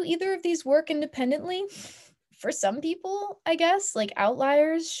 Do either of these work independently? For some people, I guess, like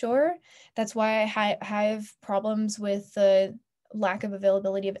outliers, sure. That's why I have problems with the lack of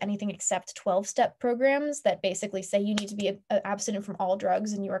availability of anything except 12-step programs that basically say you need to be abstinent from all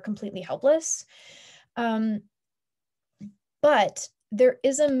drugs and you are completely helpless. But there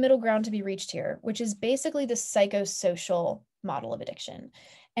is a middle ground to be reached here, which is basically the psychosocial model of addiction.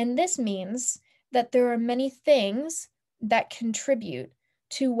 And this means that there are many things that contribute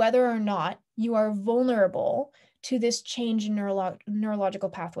to whether or not you are vulnerable to this change in neurological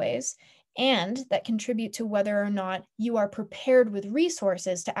pathways, and that contribute to whether or not you are prepared with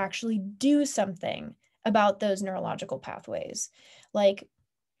resources to actually do something about those neurological pathways. Like,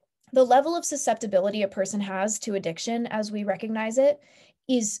 the level of susceptibility a person has to addiction as we recognize it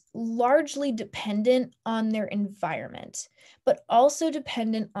is largely dependent on their environment, but also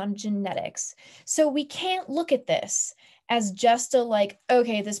dependent on genetics. So we can't look at this as just a, like,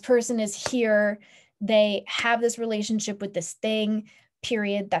 okay, this person is here, they have this relationship with this thing,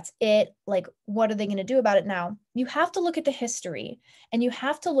 period, that's it. Like, what are they going to do about it now? You have to look at the history, and you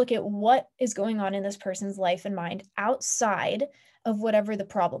have to look at what is going on in this person's life and mind outside of whatever the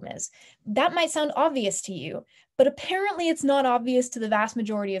problem is. That might sound obvious to you, but apparently it's not obvious to the vast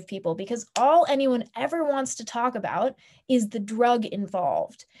majority of people, because all anyone ever wants to talk about is the drug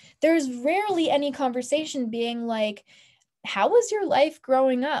involved. There's rarely any conversation being like, how was your life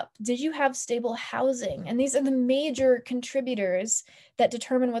growing up? Did you have stable housing? And these are the major contributors that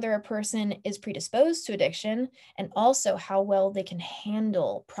determine whether a person is predisposed to addiction, and also how well they can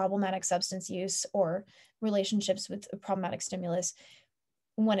handle problematic substance use or relationships with a problematic stimulus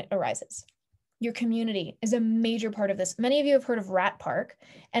when it arises. Your community is a major part of this. Many of you have heard of Rat Park,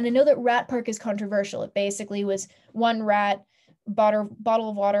 and I know that Rat Park is controversial. It basically was one rat, bottle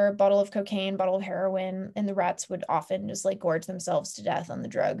of water, bottle of cocaine, bottle of heroin, and the rats would often just like gorge themselves to death on the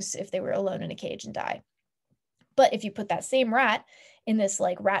drugs if they were alone in a cage and die. But if you put that same rat in this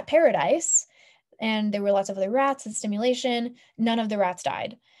like rat paradise, and there were lots of other rats and stimulation, none of the rats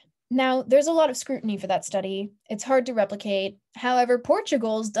died. Now, there's a lot of scrutiny for that study. It's hard to replicate. However,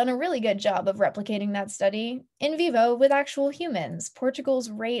 Portugal's done a really good job of replicating that study in vivo with actual humans. Portugal's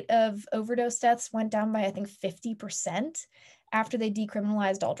rate of overdose deaths went down by, I think, 50% after they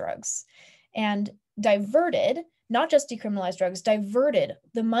decriminalized all drugs, and diverted, not just decriminalized drugs, diverted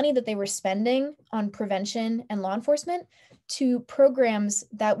the money that they were spending on prevention and law enforcement to programs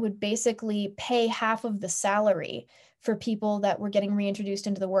that would basically pay half of the salary for people that were getting reintroduced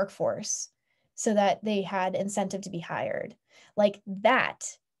into the workforce so that they had incentive to be hired. Like, that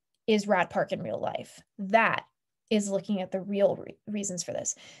is Rat Park in real life. That is looking at the real reasons for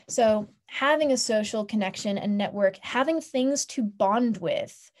this. So having a social connection and network, having things to bond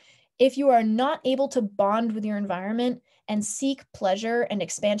with. If you are not able to bond with your environment and seek pleasure and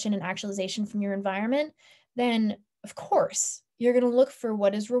expansion and actualization from your environment, then of course you're going to look for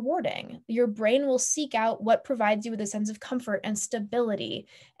what is rewarding. Your brain will seek out what provides you with a sense of comfort and stability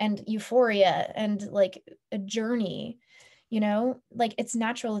and euphoria and like a journey, you know, like it's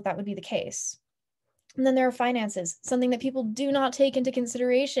natural that that would be the case. And then there are finances. Something that people do not take into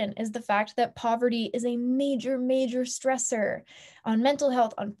consideration is the fact that poverty is a major, major stressor on mental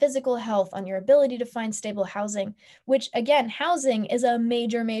health, on physical health, on your ability to find stable housing, which again, housing is a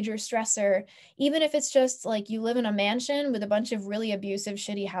major, major stressor. Even if it's just like you live in a mansion with a bunch of really abusive,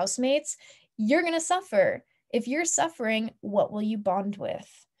 shitty housemates, you're going to suffer. If you're suffering, what will you bond with?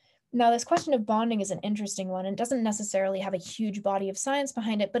 Now, this question of bonding is an interesting one and doesn't necessarily have a huge body of science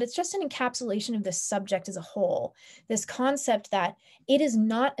behind it, but it's just an encapsulation of this subject as a whole. This concept that it is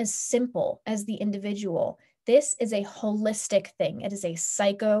not as simple as the individual. This is a holistic thing. It is a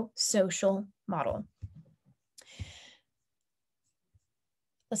psychosocial model.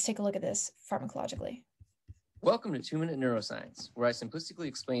 Let's take a look at this pharmacologically. Welcome to 2-Minute Neuroscience, where I simplistically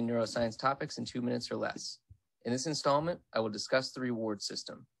explain neuroscience topics in 2 minutes or less. In this installment, I will discuss the reward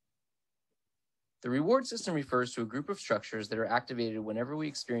system. The reward system refers to a group of structures that are activated whenever we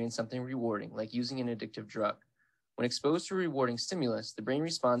experience something rewarding, like using an addictive drug. When exposed to a rewarding stimulus, the brain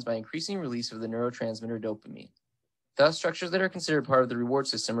responds by increasing release of the neurotransmitter dopamine. Thus, structures that are considered part of the reward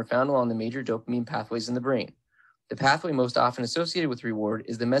system are found along the major dopamine pathways in the brain. The pathway most often associated with reward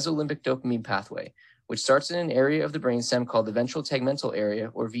is the mesolimbic dopamine pathway, which starts in an area of the brainstem called the ventral tegmental area,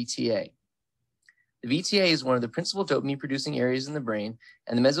 or VTA. The VTA is one of the principal dopamine-producing areas in the brain,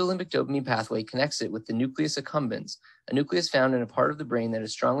 and the mesolimbic dopamine pathway connects it with the nucleus accumbens, a nucleus found in a part of the brain that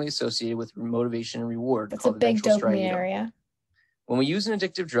is strongly associated with motivation and reward. That's called a big dopamine area. When we use an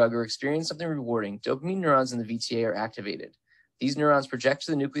addictive drug or experience something rewarding, dopamine neurons in the VTA are activated. These neurons project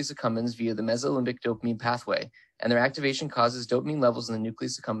to the nucleus accumbens via the mesolimbic dopamine pathway, and their activation causes dopamine levels in the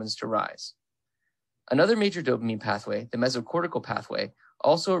nucleus accumbens to rise. Another major dopamine pathway, the mesocortical pathway,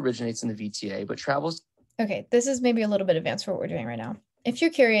 also originates in the VTA, but travels. Okay, this is maybe a little bit advanced for what we're doing right now. If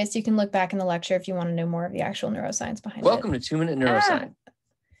you're curious, you can look back in the lecture if you want to know more of the actual neuroscience behind it. Welcome to 2-Minute Neuroscience.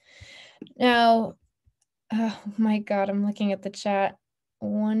 Now, oh my God, I'm looking at the chat.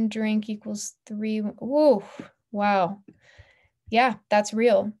 1 drink equals 3. Whoa, wow. Yeah, that's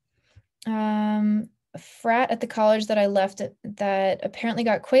real. A frat at the college that I left that apparently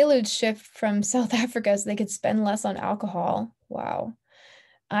got Quaaludes shipped from South Africa so they could spend less on alcohol. Wow.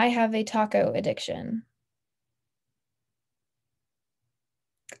 I have a taco addiction.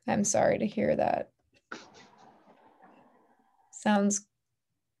 I'm sorry to hear that. Sounds,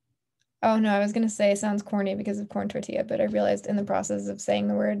 oh no, I was going to say sounds corny because of corn tortilla, but I realized in the process of saying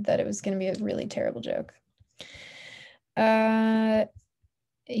the word that it was going to be a really terrible joke.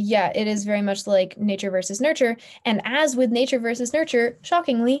 Yeah, it is very much like nature versus nurture. And as with nature versus nurture,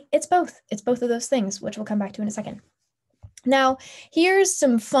 shockingly, it's both. It's both of those things, which we'll come back to in a second. Now, here's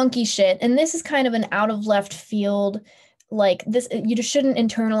some funky shit, and this is kind of an out of left field, like this, you just shouldn't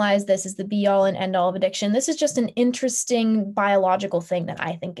internalize this as the be all and end all of addiction. This is just an interesting biological thing that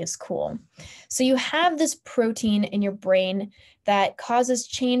I think is cool. So you have this protein in your brain that causes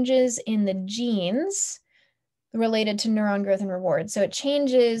changes in the genes related to neuron growth and reward. So it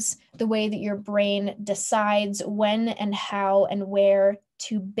changes the way that your brain decides when and how and where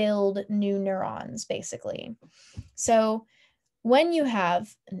to build new neurons, basically. So when you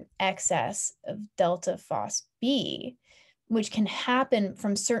have an excess of delta phos B, which can happen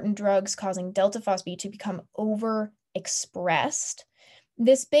from certain drugs causing delta phos B to become overexpressed,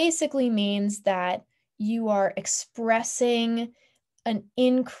 this basically means that you are expressing an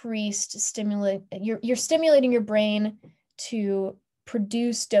increased stimulate. You're stimulating your brain to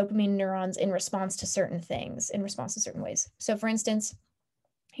produce dopamine neurons in response to certain things, in response to certain ways. So for instance,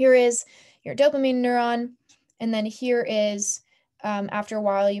 here is your dopamine neuron, and then here is, after a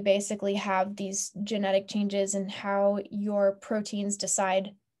while, you basically have these genetic changes in how your proteins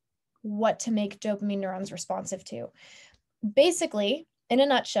decide what to make dopamine neurons responsive to. Basically, in a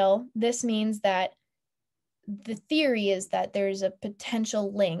nutshell, this means that the theory is that there's a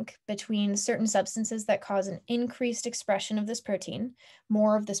potential link between certain substances that cause an increased expression of this protein,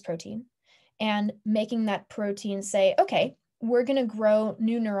 more of this protein, and making that protein say, okay, we're going to grow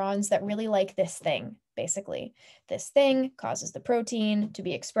new neurons that really like this thing. Basically, this thing causes the protein to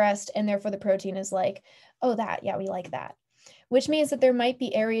be expressed, and therefore the protein is like, oh, that, yeah, we like that. Which means that there might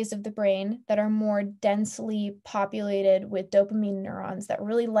be areas of the brain that are more densely populated with dopamine neurons that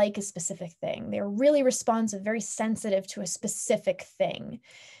really like a specific thing. They're really responsive, very sensitive to a specific thing.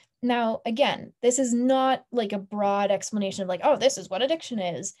 Now, again, this is not like a broad explanation of like, oh, this is what addiction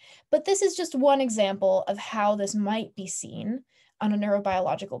is, but this is just one example of how this might be seen on a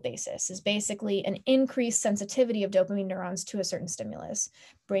neurobiological basis, is basically an increased sensitivity of dopamine neurons to a certain stimulus.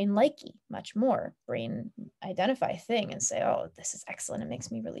 Brain likey, much more. Brain identify thing and say, oh, this is excellent. It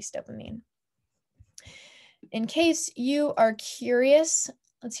makes me release dopamine. In case you are curious,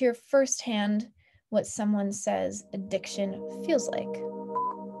 let's hear firsthand what someone says addiction feels like.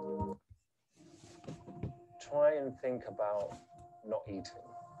 Try and think about not eating.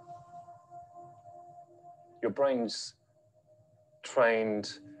 Your brain's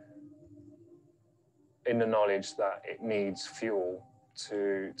trained in the knowledge that it needs fuel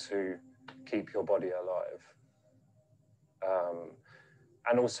to keep your body alive.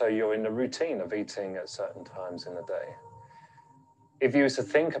 And also you're in the routine of eating at certain times in the day. If you were to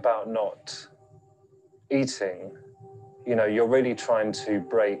think about not eating, you know, you're really trying to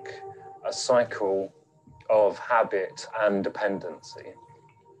break a cycle of habit and dependency,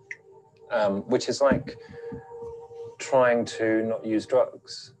 which is like trying to not use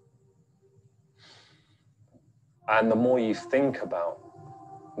drugs. And the more you think about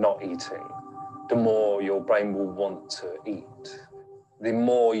not eating, the more your brain will want to eat. The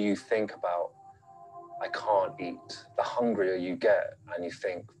more you think about, I can't eat, the hungrier you get, and you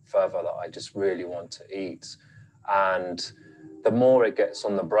think further that I just really want to eat. And the more it gets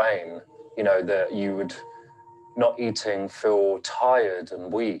on the brain, you know, that you would not eating feel tired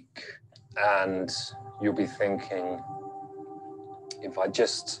and weak. And you'll be thinking, if I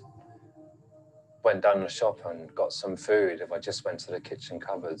just went down the shop and got some food, if I just went to the kitchen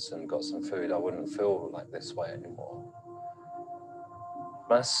cupboards and got some food, I wouldn't feel like this way anymore.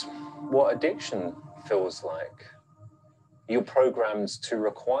 That's what addiction feels like. You're programmed to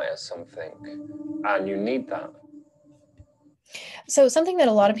require something, and you need that. So something that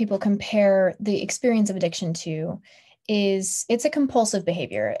a lot of people compare the experience of addiction to is it's a compulsive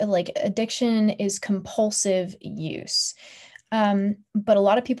behavior. Like addiction is compulsive use. But a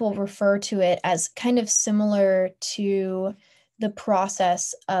lot of people refer to it as kind of similar to the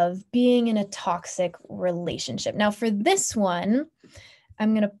process of being in a toxic relationship. Now, for this one,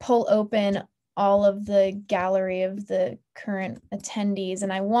 I'm going to pull open all of the gallery of the current attendees,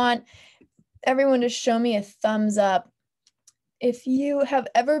 and I want everyone to show me a thumbs up if you have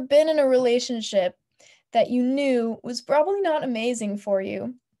ever been in a relationship that you knew was probably not amazing for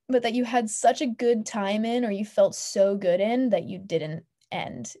you, but that you had such a good time in, or you felt so good in that you didn't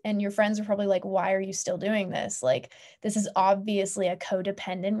end. And your friends are probably like, why are you still doing this? Like, this is obviously a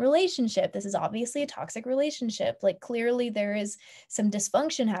codependent relationship. This is obviously a toxic relationship. Like, clearly there is some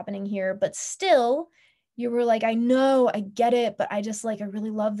dysfunction happening here, but still you were like, I know, I get it, but I just like, I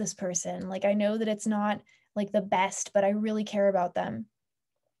really love this person. Like, I know that it's not like the best, but I really care about them.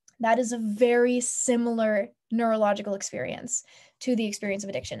 That is a very similar neurological experience to the experience of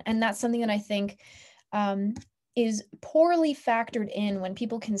addiction. And that's something that I think is poorly factored in when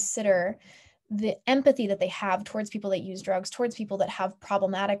people consider the empathy that they have towards people that use drugs, towards people that have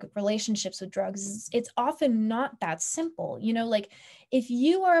problematic relationships with drugs. It's often not that simple. You know, like if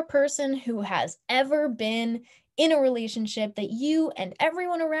you are a person who has ever been in a relationship that you and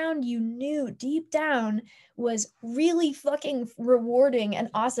everyone around you knew deep down was really fucking rewarding and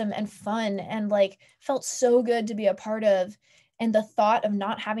awesome and fun and like felt so good to be a part of, and the thought of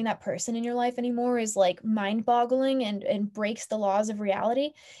not having that person in your life anymore is like mind-boggling and breaks the laws of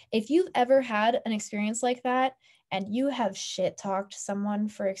reality. If you've ever had an experience like that and you have shit-talked someone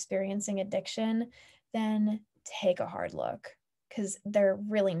for experiencing addiction, then take a hard look, because they're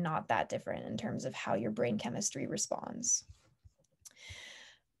really not that different in terms of how your brain chemistry responds.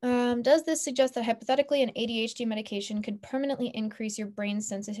 Does this suggest that hypothetically an ADHD medication could permanently increase your brain's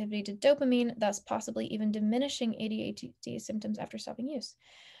sensitivity to dopamine, thus possibly even diminishing ADHD symptoms after stopping use?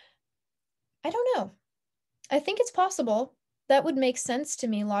 I don't know. I think it's possible. That would make sense to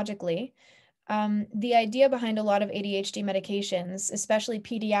me logically. The idea behind a lot of ADHD medications, especially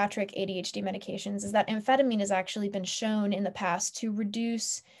pediatric ADHD medications, is that amphetamine has actually been shown in the past to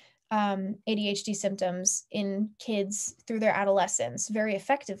reduce ADHD symptoms in kids through their adolescence very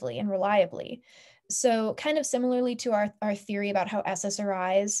effectively and reliably. So kind of similarly to our theory about how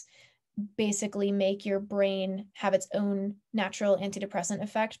SSRIs basically make your brain have its own natural antidepressant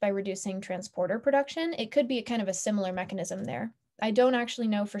effect by reducing transporter production, it could be kind of a similar mechanism there. I don't actually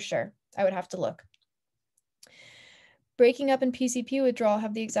know for sure. I would have to look. Breaking up and PCP withdrawal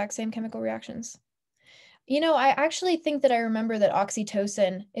have the exact same chemical reactions. You know, I actually think that I remember that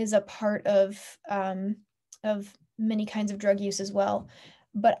oxytocin is a part of many kinds of drug use as well,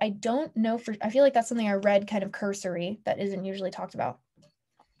 but I don't know for, I feel like that's something I read kind of cursory that isn't usually talked about.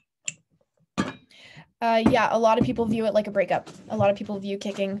 Yeah, a lot of people view it like a breakup. A lot of people view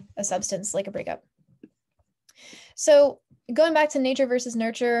kicking a substance like a breakup. So going back to nature versus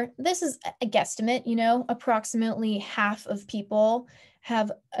nurture, this is a guesstimate, you know, approximately half of people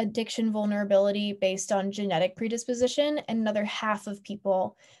have addiction vulnerability based on genetic predisposition, and another half of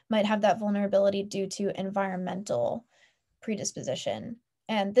people might have that vulnerability due to environmental predisposition.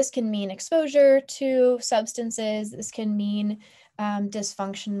 And this can mean exposure to substances. This can mean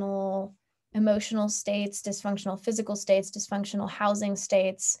dysfunctional emotional states, dysfunctional physical states, dysfunctional housing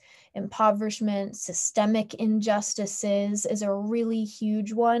states, impoverishment, systemic injustices is a really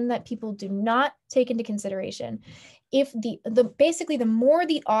huge one that people do not take into consideration. If basically the more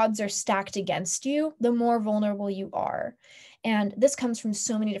the odds are stacked against you, the more vulnerable you are. And this comes from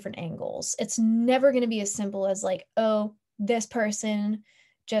so many different angles. It's never going to be as simple as like, oh, this person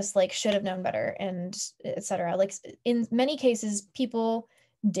just like should have known better and etc. Like in many cases, people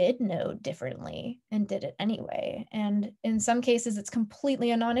did know differently and did it anyway. And in some cases, it's completely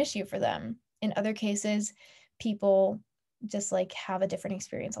a non-issue for them. In other cases, people just like have a different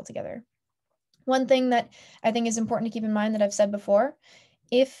experience altogether. One thing that I think is important to keep in mind that I've said before,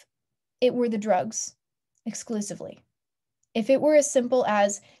 if it were the drugs exclusively, if it were as simple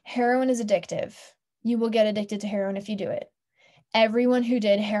as heroin is addictive, you will get addicted to heroin if you do it. Everyone who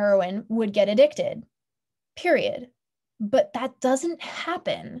did heroin would get addicted, period. But that doesn't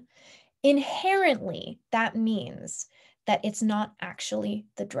happen. Inherently, that means that it's not actually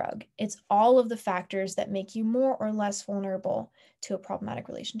the drug. It's all of the factors that make you more or less vulnerable to a problematic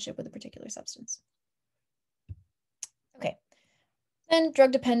relationship with a particular substance. Okay, then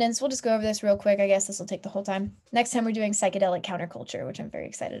drug dependence. We'll just go over this real quick. I guess this will take the whole time. Next time we're doing psychedelic counterculture, which I'm very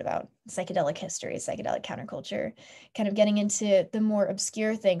excited about. Psychedelic history, psychedelic counterculture, kind of getting into the more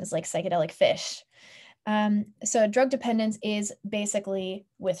obscure things like psychedelic fish. So drug dependence is basically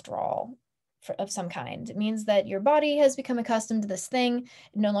withdrawal of some kind. It means that your body has become accustomed to this thing,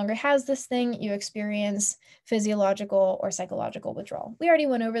 it no longer has this thing, you experience physiological or psychological withdrawal. We already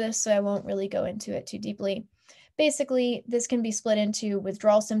went over this, so I won't really go into it too deeply. Basically, this can be split into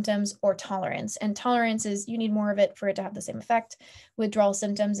withdrawal symptoms or tolerance. And tolerance is you need more of it for it to have the same effect. Withdrawal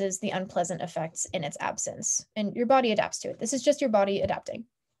symptoms is the unpleasant effects in its absence, and your body adapts to it. This is just your body adapting.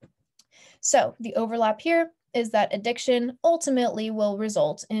 So the overlap here is that addiction ultimately will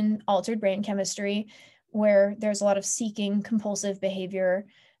result in altered brain chemistry, where there's a lot of seeking, compulsive behavior,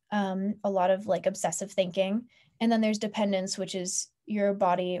 a lot of like obsessive thinking. And then there's dependence, which is your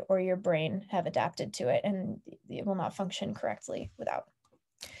body or your brain have adapted to it and it will not function correctly without.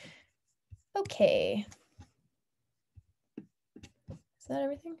 Okay. Is that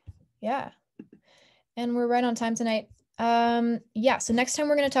everything? Yeah. And we're right on time tonight. Yeah, so next time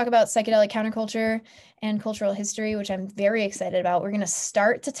we're going to talk about psychedelic counterculture and cultural history, which I'm very excited about. We're going to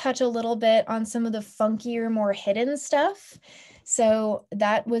start to touch a little bit on some of the funkier, more hidden stuff. So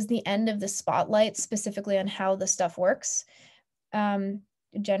that was the end of the spotlight specifically on how the stuff works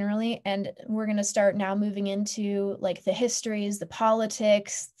generally. And we're going to start now moving into like the histories, the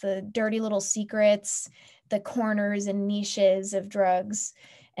politics, the dirty little secrets, the corners and niches of drugs,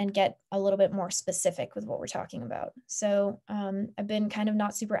 and get a little bit more specific with what we're talking about. So I've been kind of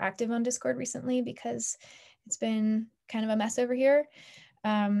not super active on Discord recently because it's been kind of a mess over here.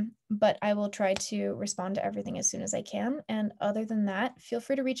 But I will try to respond to everything as soon as I can. And other than that, feel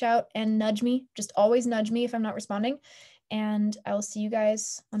free to reach out and nudge me. Just always nudge me if I'm not responding. And I will see you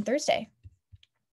guys on Thursday.